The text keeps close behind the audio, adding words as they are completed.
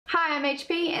Hi, I'm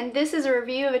HP, and this is a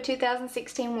review of a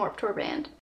 2016 Warped Tour band.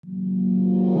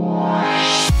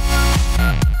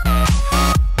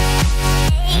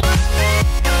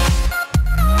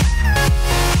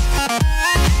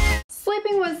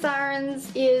 Sleeping with Sirens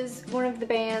is one of the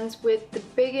bands with the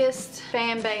biggest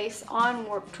fan base on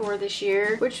Warped Tour this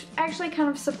year, which actually kind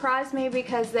of surprised me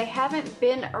because they haven't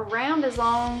been around as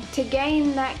long to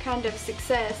gain that kind of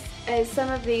success as some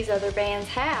of these other bands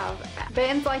have.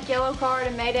 Bands like Yellowcard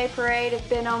and Mayday Parade have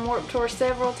been on Warped Tour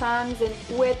several times, and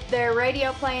with their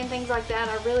radio play and things like that,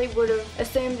 I really would have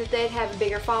assumed that they'd have a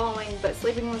bigger following, but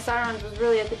Sleeping with Sirens was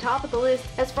really at the top of the list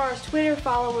as far as Twitter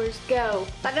followers go.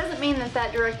 That doesn't mean that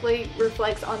that directly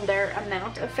reflects on their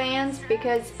amount of fans,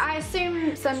 because I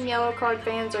assume some Yellowcard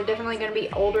fans are definitely going to be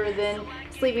older than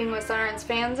Sleeping with Sirens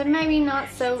fans and maybe not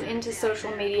so into social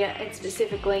media, and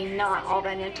specifically not all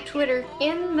that into Twitter.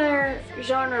 In their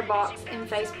genre box in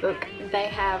Facebook, they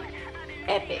have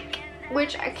Epic,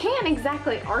 which I can't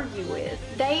exactly argue with.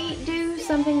 They do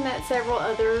something that several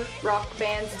other rock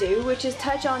bands do, which is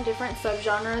touch on different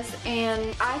subgenres,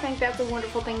 and I think that's a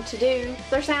wonderful thing to do.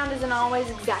 Their sound isn't always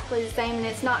exactly the same, and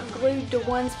it's not glued to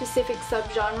one specific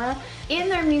subgenre. In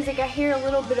their music, I hear a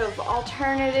little bit of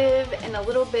alternative, and a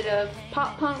little bit of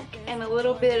pop punk, and a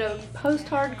little bit of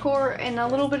post-hardcore, and a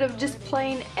little bit of just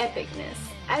plain epicness.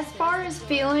 As far as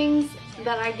feelings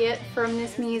that I get from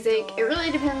this music, it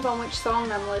really depends on which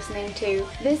song I'm listening to.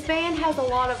 This band has a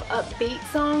lot of upbeat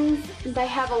songs. They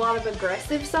have a lot of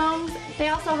aggressive songs. They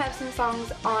also have some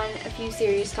songs on a few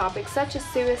serious topics, such as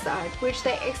suicide, which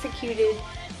they executed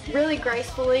really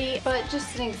gracefully. But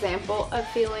just an example of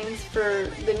feelings for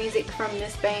the music from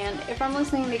this band, if I'm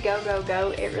listening to Go Go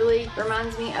Go, it really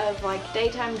reminds me of like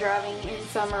daytime driving in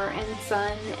summer and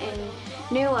sun and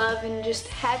new love and just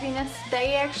happiness.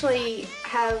 They actually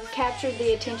have captured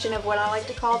the attention of what I like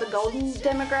to call the golden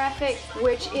demographic,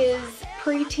 which is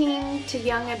preteen to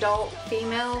young adult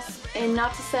females. And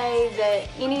not to say that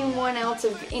anyone else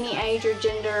of any age or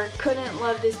gender couldn't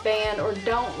love this band or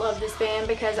don't love this band,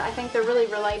 because I think they're really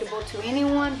relatable to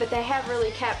anyone, but they have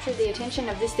really captured the attention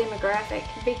of this demographic.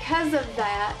 Because of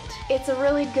that, it's a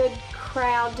really good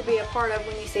crowd to be a part of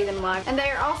when you see them live, and they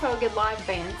are also a good live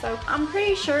band, so I'm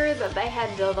pretty sure that they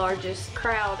had the largest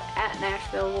crowd at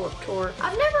Nashville Warped Tour.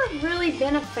 I've never really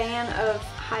been a fan of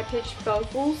high-pitched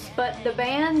vocals, but the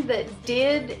band that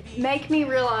did make me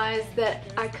realize that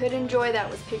I could enjoy that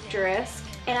was Picturesque.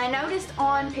 And I noticed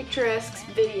on Picturesque's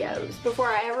videos, before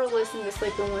I ever listened to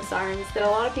Sleeping with Sirens, that a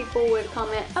lot of people would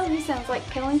comment, oh, he sounds like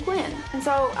Kellin Quinn. And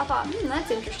so I thought, that's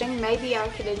interesting, maybe I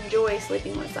could enjoy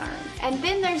Sleeping with Sirens. And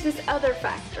then there's this other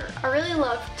factor. I really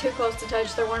love Too Close to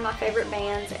Touch, they're one of my favorite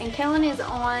bands, and Kellin is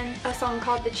on a song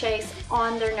called The Chase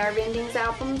on their Nerve Endings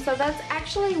album, so that's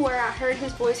actually where I heard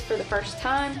his voice for the first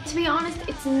time. To be honest,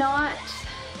 it's not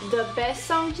the best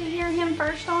song to hear him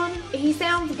first on. He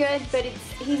sounds good, but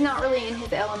he's not really in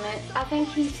his element. I think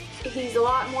he's a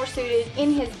lot more suited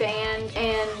in his band,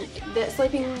 and that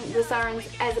Sleeping with Sirens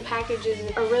as a package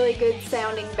is a really good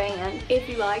sounding band. If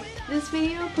you liked this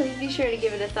video, please be sure to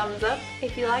give it a thumbs up.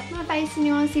 If you like my face and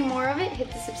you want to see more of it,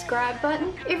 hit the subscribe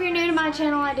button. If you're new to my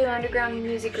channel, I do underground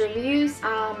music reviews.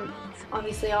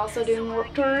 Obviously also doing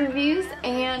Warped Tour reviews,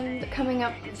 and coming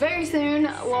up very soon,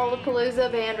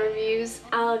 Lollapalooza band reviews.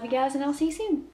 I love you guys, and I'll see you soon.